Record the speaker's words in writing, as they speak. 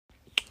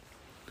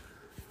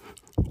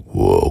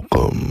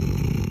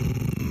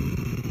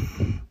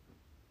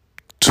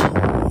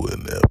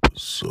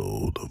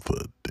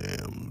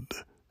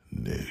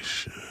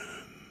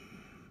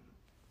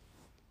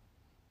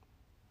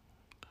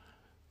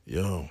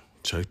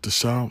Check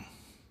this out.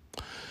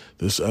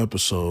 This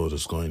episode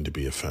is going to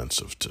be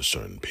offensive to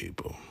certain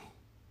people.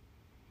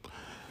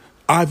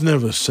 I've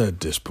never said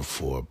this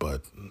before,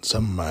 but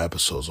some of my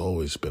episodes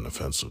always been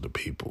offensive to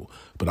people.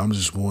 But I'm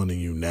just warning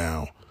you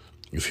now.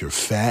 If you're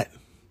fat,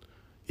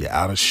 you're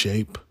out of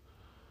shape,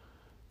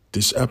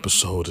 this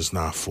episode is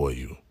not for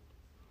you.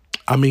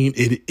 I mean,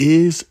 it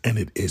is and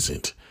it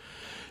isn't.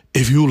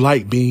 If you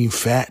like being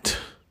fat,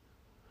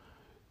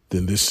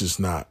 then this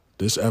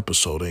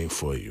episode ain't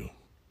for you.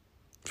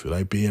 If you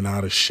like being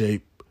out of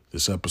shape,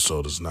 this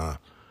episode is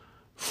not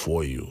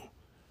for you.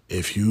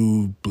 If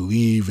you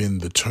believe in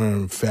the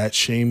term fat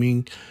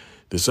shaming,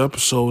 this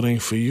episode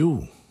ain't for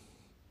you.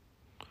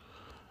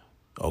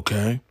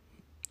 Okay?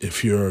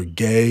 If you're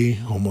gay,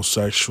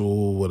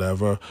 homosexual,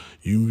 whatever,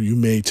 you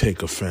may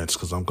take offense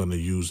because I'm gonna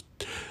use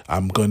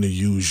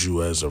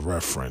you as a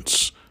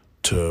reference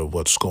to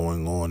what's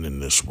going on in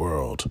this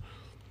world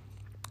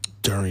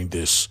during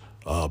this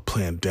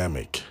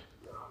pandemic.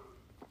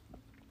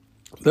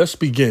 Let's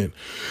begin.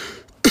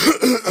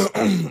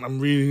 I'm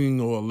reading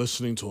or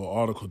listening to an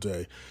article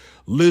today.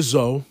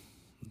 Lizo,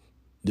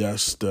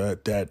 yes,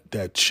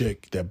 that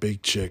chick, that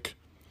big chick,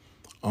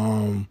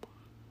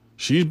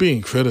 she's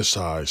being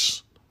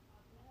criticized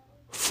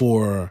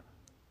for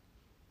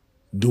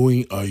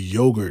doing a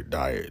yogurt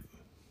diet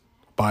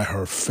by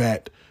her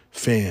fat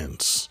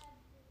fans.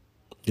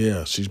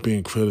 Yeah, she's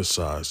being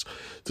criticized.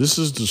 This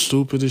is the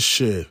stupidest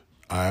shit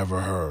I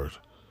ever heard.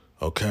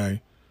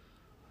 Okay?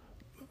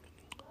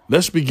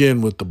 Let's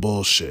begin with the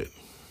bullshit.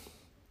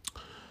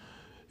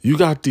 You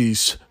got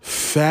these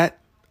fat,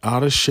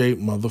 out of shape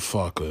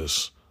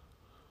motherfuckers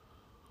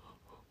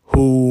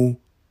who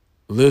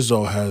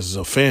Lizo has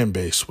a fan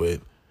base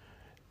with,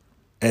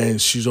 and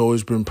she's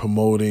always been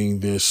promoting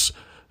this,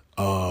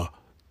 if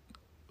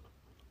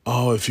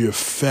you're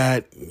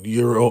fat,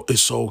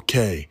 it's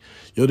okay.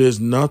 Yo, there's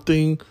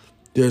nothing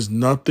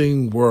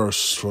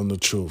worse from the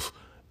truth.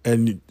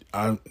 And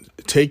I'm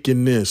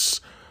taking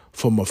this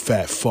from a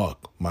fat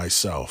fuck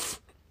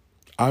myself.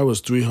 I was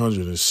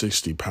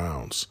 360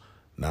 pounds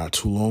not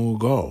too long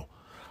ago.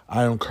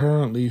 I am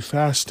currently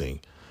fasting.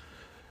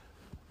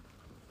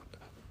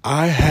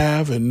 I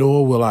have and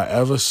nor will I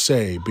ever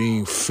say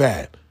being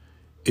fat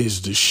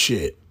is the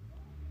shit.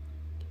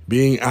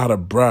 Being out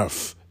of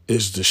breath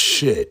is the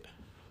shit.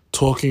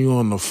 Talking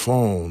on the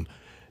phone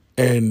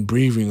and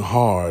breathing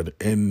hard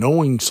and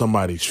knowing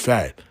somebody's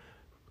fat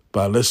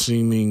by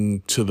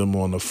listening to them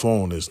on the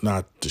phone is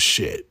not the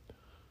shit.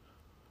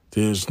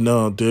 There's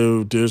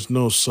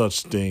no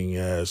such thing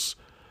as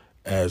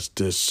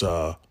this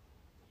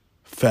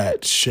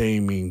fat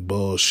shaming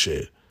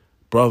bullshit.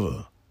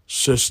 Brother,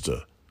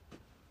 sister,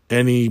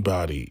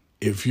 anybody,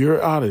 if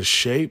you're out of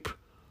shape,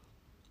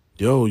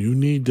 yo, you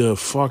need to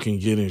fucking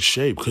get in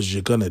shape because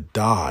you're gonna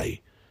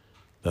die.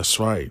 That's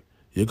right.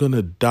 You're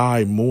gonna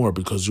die more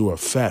because you're a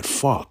fat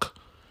fuck.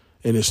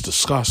 And it's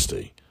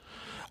disgusting.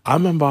 I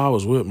remember I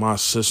was with my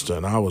sister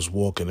and I was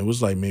walking. It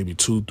was like maybe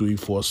 2, 3,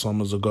 4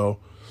 summers ago,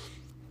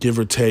 give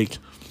or take.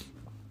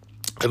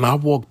 And I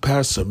walked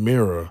past a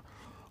mirror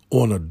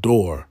on a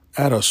door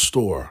at a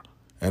store.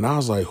 And I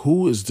was like,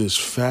 who is this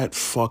fat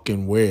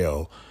fucking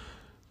whale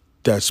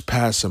that's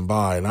passing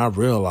by? And I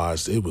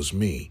realized it was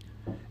me.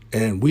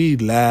 And we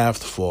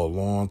laughed for a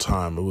long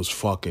time. It was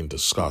fucking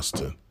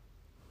disgusting.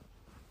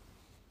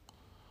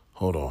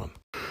 Hold on.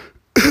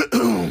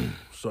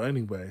 So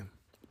anyway,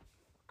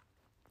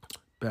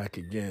 back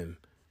again.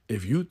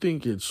 If you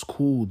think it's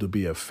cool to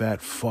be a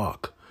fat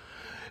fuck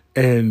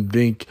and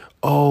think,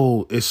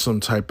 oh, it's some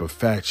type of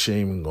fat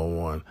shaming going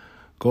on,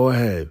 go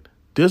ahead.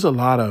 There's a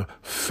lot of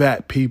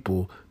fat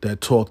people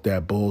that talk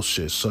that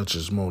bullshit, such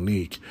as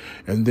Monique.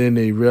 And then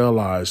they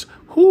realize,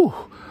 whew,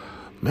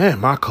 man,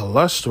 my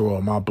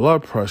cholesterol, my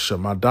blood pressure,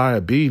 my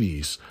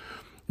diabetes.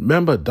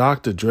 Remember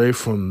Dr. Dre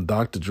from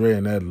Dr. Dre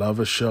and Ed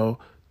Lover show?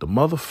 The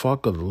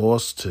motherfucker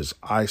lost his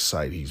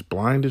eyesight. He's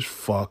blind as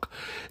fuck,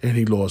 and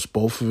he lost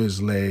both of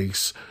his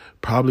legs,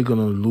 probably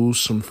gonna lose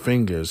some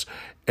fingers.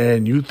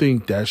 And you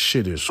think that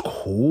shit is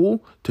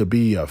cool to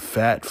be a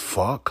fat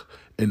fuck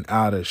and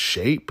out of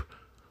shape?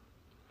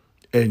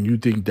 And you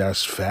think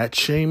that's fat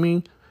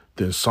shaming?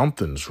 Then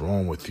something's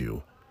wrong with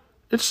you.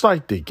 It's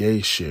like the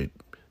gay shit.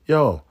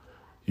 Yo,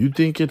 you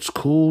think it's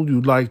cool you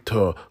like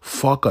to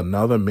fuck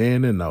another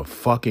man in the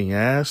fucking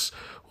ass?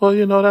 Well,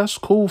 that's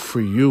cool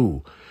for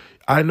you.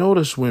 I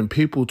notice when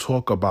people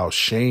talk about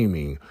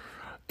shaming,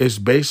 it's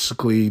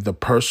basically the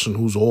person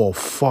who's all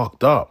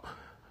fucked up.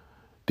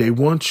 They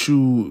want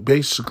you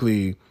to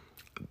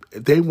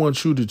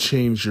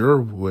change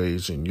your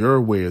ways and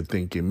your way of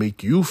thinking,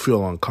 make you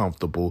feel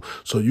uncomfortable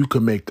so you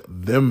can make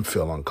them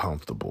feel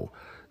uncomfortable.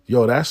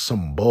 Yo, that's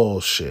some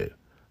bullshit.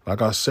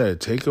 Like I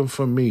said, take him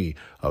from me,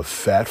 a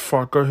fat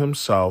fucker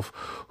himself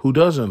who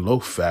doesn't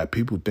look fat.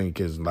 People think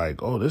it's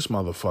like, oh, this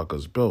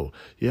motherfucker's built.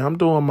 Yeah, I'm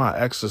doing my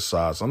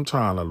exercise. I'm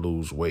trying to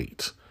lose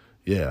weight.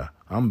 Yeah,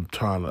 I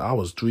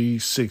was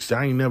 360.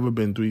 I ain't never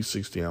been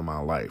 360 in my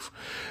life.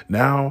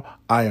 Now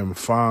I am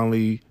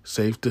finally,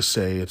 safe to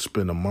say, it's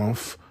been a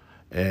month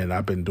and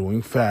I've been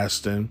doing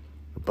fasting.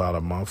 about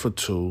a month or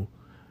two,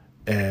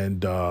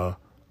 and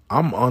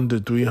I'm under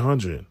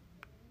 300.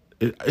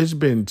 It's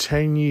been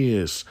 10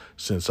 years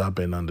since I've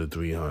been under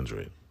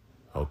 300,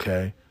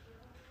 okay?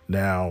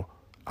 Now,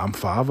 I'm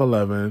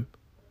 5'11",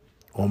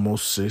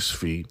 almost 6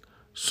 feet,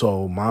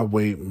 so my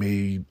weight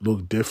may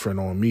look different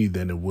on me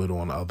than it would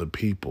on other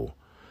people.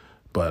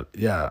 But,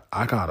 yeah,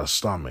 I got a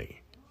stomach.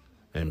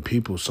 And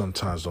people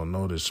sometimes don't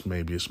notice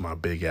maybe it's my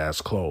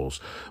big-ass clothes.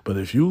 But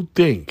if you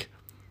think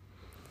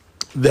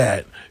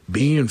that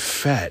being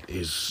fat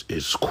is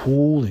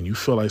cool and you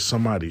feel like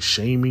somebody's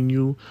shaming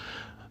you,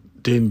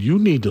 then you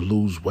need to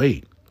lose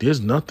weight.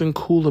 There's nothing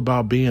cool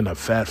about being a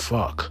fat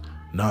fuck.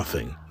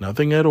 Nothing.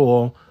 Nothing at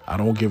all. I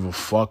don't give a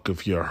fuck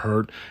if you're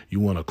hurt, you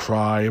want to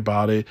cry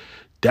about it.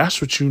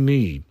 That's what you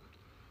need.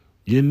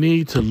 You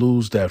need to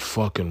lose that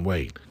fucking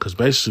weight. Because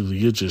basically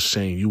you're just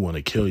saying you want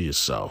to kill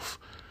yourself.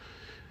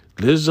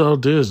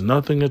 Lizo, there's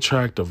nothing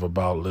attractive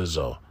about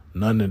Lizo.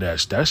 None of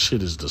that. That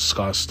shit is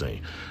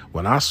disgusting.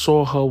 When I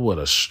saw her with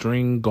a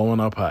string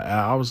going up her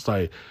ass, I was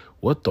like,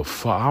 what the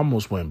fuck? I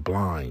almost went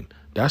blind.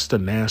 That's the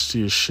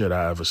nastiest shit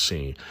I ever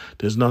seen.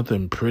 There's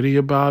nothing pretty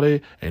about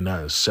it. Ain't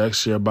nothing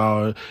sexy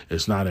about it.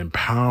 It's not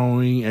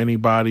empowering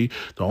anybody.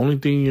 The only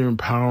thing you're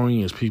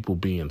empowering is people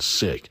being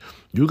sick.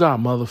 You got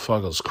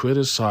motherfuckers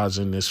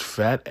criticizing this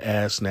fat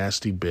ass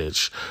nasty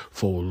bitch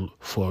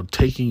for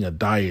taking a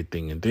diet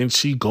thing. And then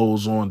she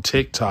goes on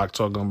TikTok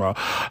talking about,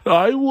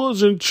 I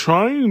wasn't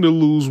trying to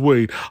lose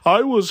weight.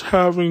 I was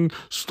having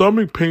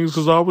stomach pains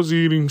because I was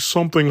eating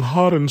something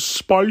hot and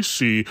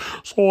spicy.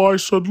 So I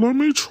said, let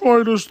me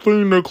try this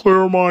thing to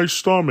clear my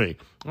stomach.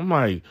 I'm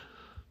like,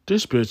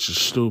 this bitch is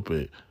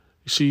stupid.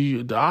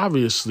 See,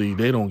 obviously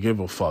they don't give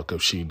a fuck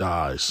if she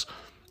dies.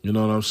 You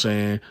know what I'm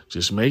saying?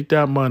 Just make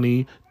that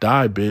money,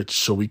 die, bitch,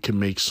 so we can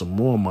make some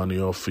more money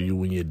off of you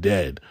when you're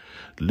dead.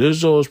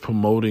 Lizo is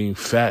promoting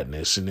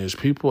fatness, and there's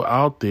people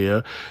out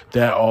there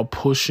that are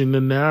pushing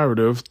the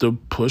narrative to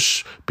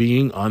push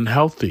being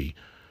unhealthy.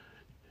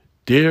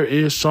 There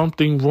is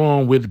something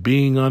wrong with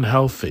being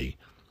unhealthy,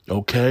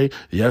 okay?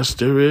 Yes,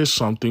 there is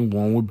something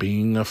wrong with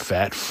being a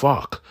fat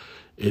fuck.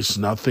 It's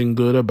nothing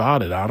good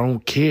about it. I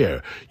don't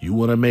care. You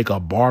want to make a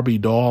Barbie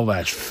doll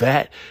that's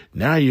fat?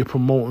 Now you're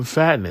promoting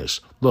fatness.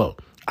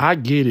 Look, I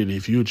get it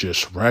if you're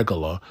just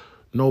regular.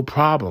 No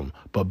problem.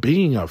 But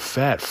being a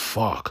fat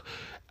fuck,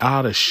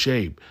 out of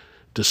shape,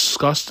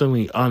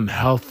 disgustingly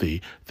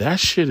unhealthy, that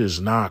shit is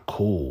not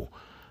cool.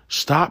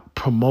 Stop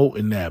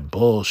promoting that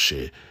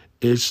bullshit.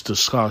 It's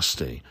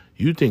disgusting.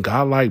 You think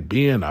I like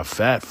being a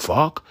fat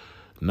fuck?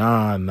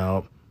 Nah,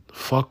 no.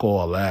 Fuck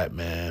all that,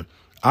 man.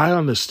 I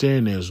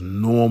understand there's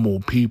normal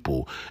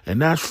people,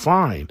 and that's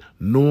fine.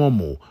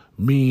 Normal,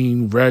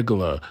 mean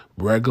regular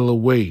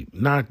weight.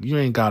 Not, you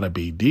ain't gotta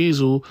be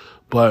Diesel,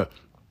 but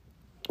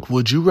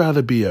would you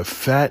rather be a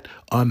fat,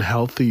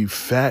 unhealthy,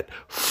 fat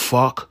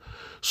fuck,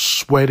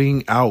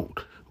 sweating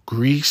out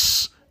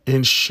grease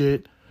and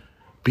shit,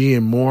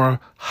 being more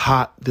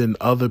hot than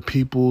other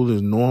people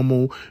than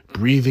normal,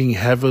 breathing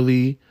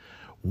heavily,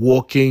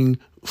 walking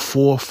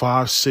 4,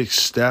 5, 6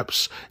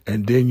 steps,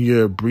 and then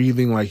you're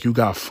breathing like you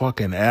got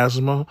fucking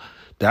asthma?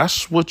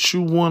 That's what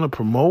you want to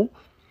promote?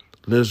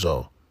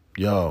 Lizo,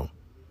 yo,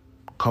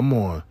 come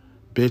on.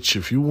 Bitch,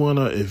 if you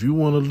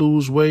wanna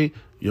lose weight,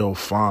 yo,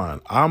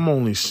 fine. I'm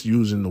only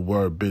using the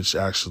word bitch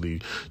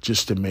actually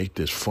just to make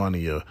this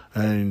funnier.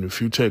 And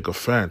if you take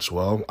offense,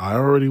 well, I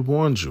already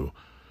warned you.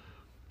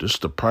 This is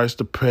the price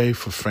to pay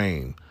for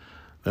fame.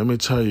 Let me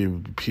tell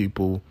you,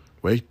 people,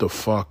 wake the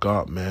fuck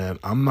up, man.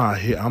 I'm not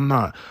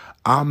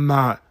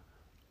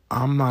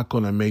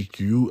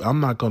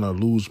gonna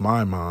lose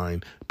my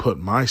mind, put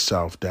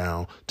myself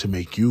down to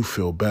make you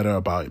feel better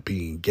about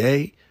being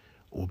gay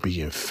or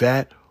being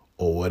fat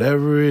or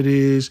whatever it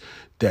is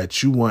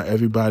that you want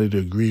everybody to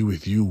agree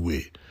with you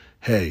with.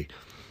 Hey,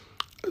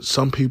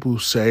 some people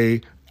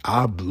say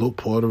I look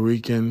Puerto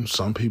Rican.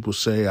 Some people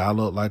say I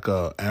look like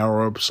a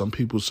Arab. Some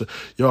people say,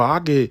 yo, I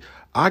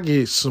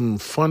get some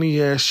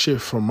funny ass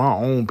shit from my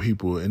own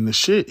people, and the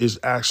shit is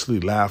actually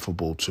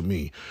laughable to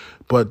me.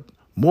 But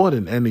more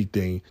than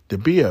anything, to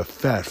be a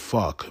fat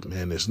fuck,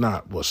 man, it's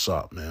not what's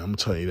up, man. I'm gonna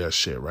tell you that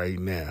shit right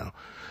now.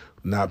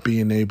 Not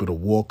being able to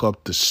walk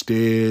up the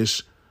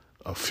stairs,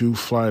 a few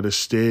flight of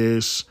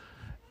stairs,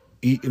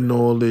 eating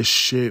all this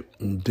shit,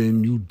 and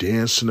then you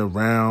dancing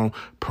around,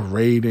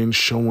 parading,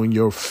 showing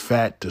your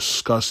fat,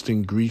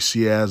 disgusting,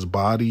 greasy-ass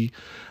body.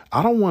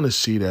 I don't want to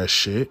see that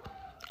shit.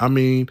 I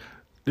mean,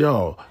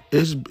 yo,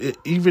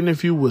 even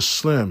if you was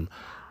slim,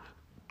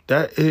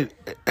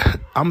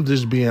 I'm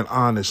just being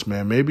honest,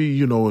 man.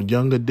 Maybe, in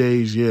younger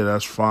days, yeah,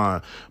 that's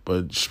fine.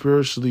 But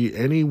spiritually,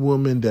 any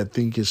woman that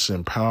think it's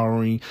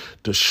empowering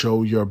to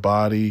show your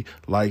body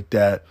like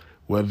that,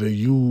 whether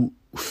you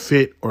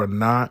fit or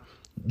not,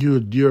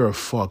 you're a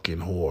fucking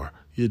whore.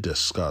 You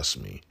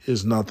disgust me.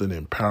 There's nothing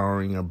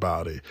empowering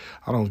about it.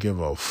 I don't give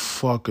a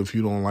fuck if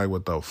you don't like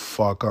what the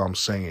fuck I'm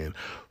saying.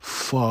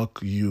 Fuck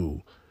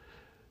you.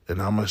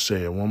 And I'm going to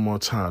say it one more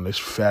time. This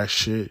fat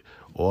shit,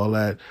 all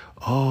that,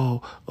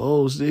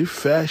 they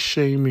fat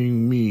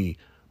shaming me.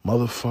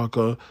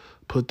 Motherfucker,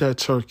 Put that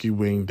turkey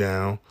wing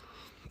down.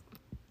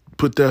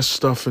 Put that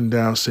stuffing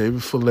down. Save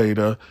it for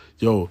later.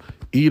 Yo,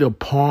 eat a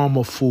palm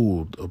of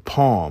food. A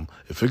palm.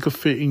 If it could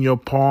fit in your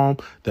palm,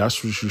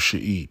 that's what you should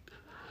eat.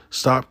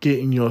 Stop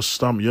getting your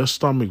stomach. Your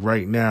stomach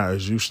right now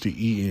is used to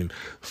eating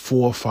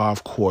 4 or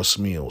 5 course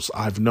meals.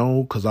 I've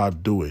known because I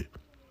do it.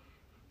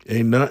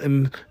 Ain't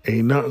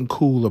nothing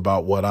cool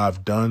about what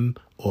I've done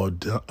or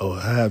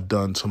have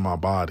done to my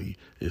body.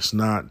 It's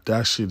not,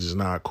 that shit is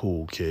not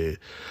cool, kid.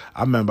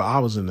 I remember I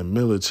was in the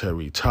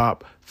military,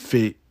 top,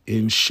 fit,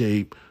 in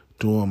shape,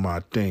 doing my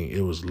thing.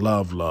 It was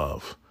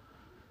love.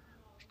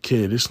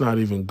 Kid, it's not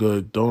even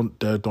good. Don't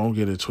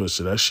get it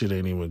twisted. That shit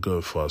ain't even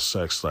good for a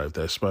sex life.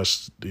 That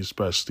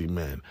especially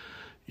men.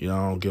 You know,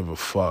 I don't give a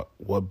fuck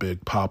what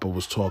Big Papa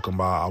was talking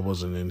about. I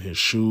wasn't in his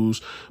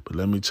shoes. But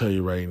let me tell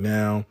you right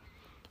now,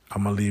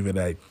 I'm going to leave it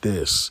like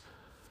this.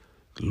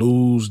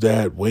 Lose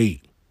that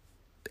weight.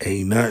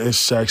 Ain't nothing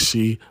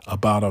sexy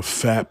about a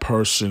fat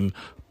person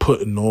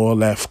putting all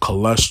that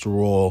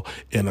cholesterol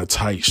in a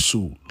tight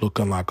suit,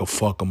 looking like a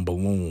fucking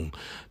balloon.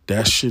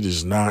 That shit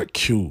is not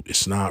cute.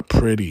 It's not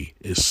pretty.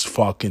 It's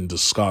fucking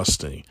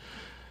disgusting.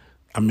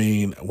 I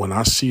mean, when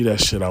I see that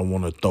shit, I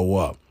want to throw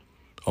up.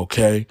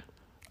 Okay?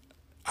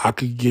 I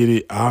could get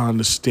it. I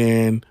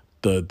understand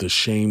the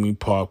shaming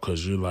part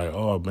because you're like,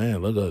 oh,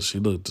 man, look at her. She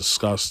look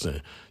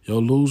disgusting. Yo,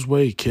 lose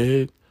weight,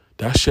 kid.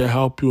 That should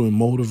help you and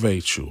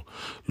motivate you.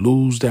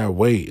 Lose that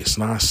weight. It's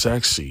not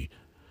sexy.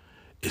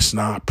 It's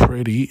not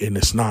pretty, and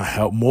it's not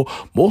help.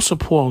 Most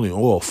importantly,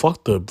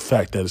 fuck the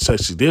fact that it's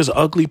sexy. There's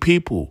ugly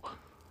people.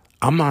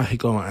 I'm not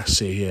going to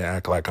sit here and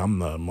act like I'm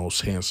the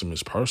most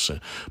handsomest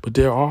person, but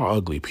there are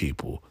ugly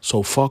people.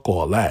 So fuck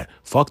all that.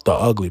 Fuck the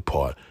ugly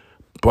part.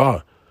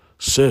 Bruh,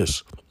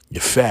 sis,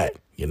 you're fat.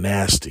 You're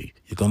nasty.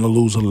 You're going to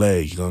lose a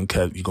leg. You're going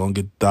to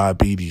get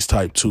diabetes,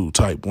 type 2,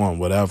 type 1,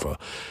 whatever.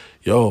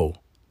 Yo,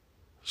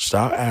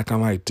 stop acting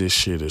like this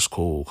shit is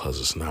cool because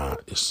it's not.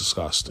 It's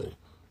disgusting.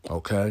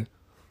 Okay?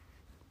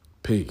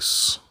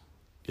 Peace.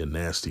 You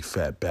nasty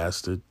fat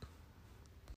bastard.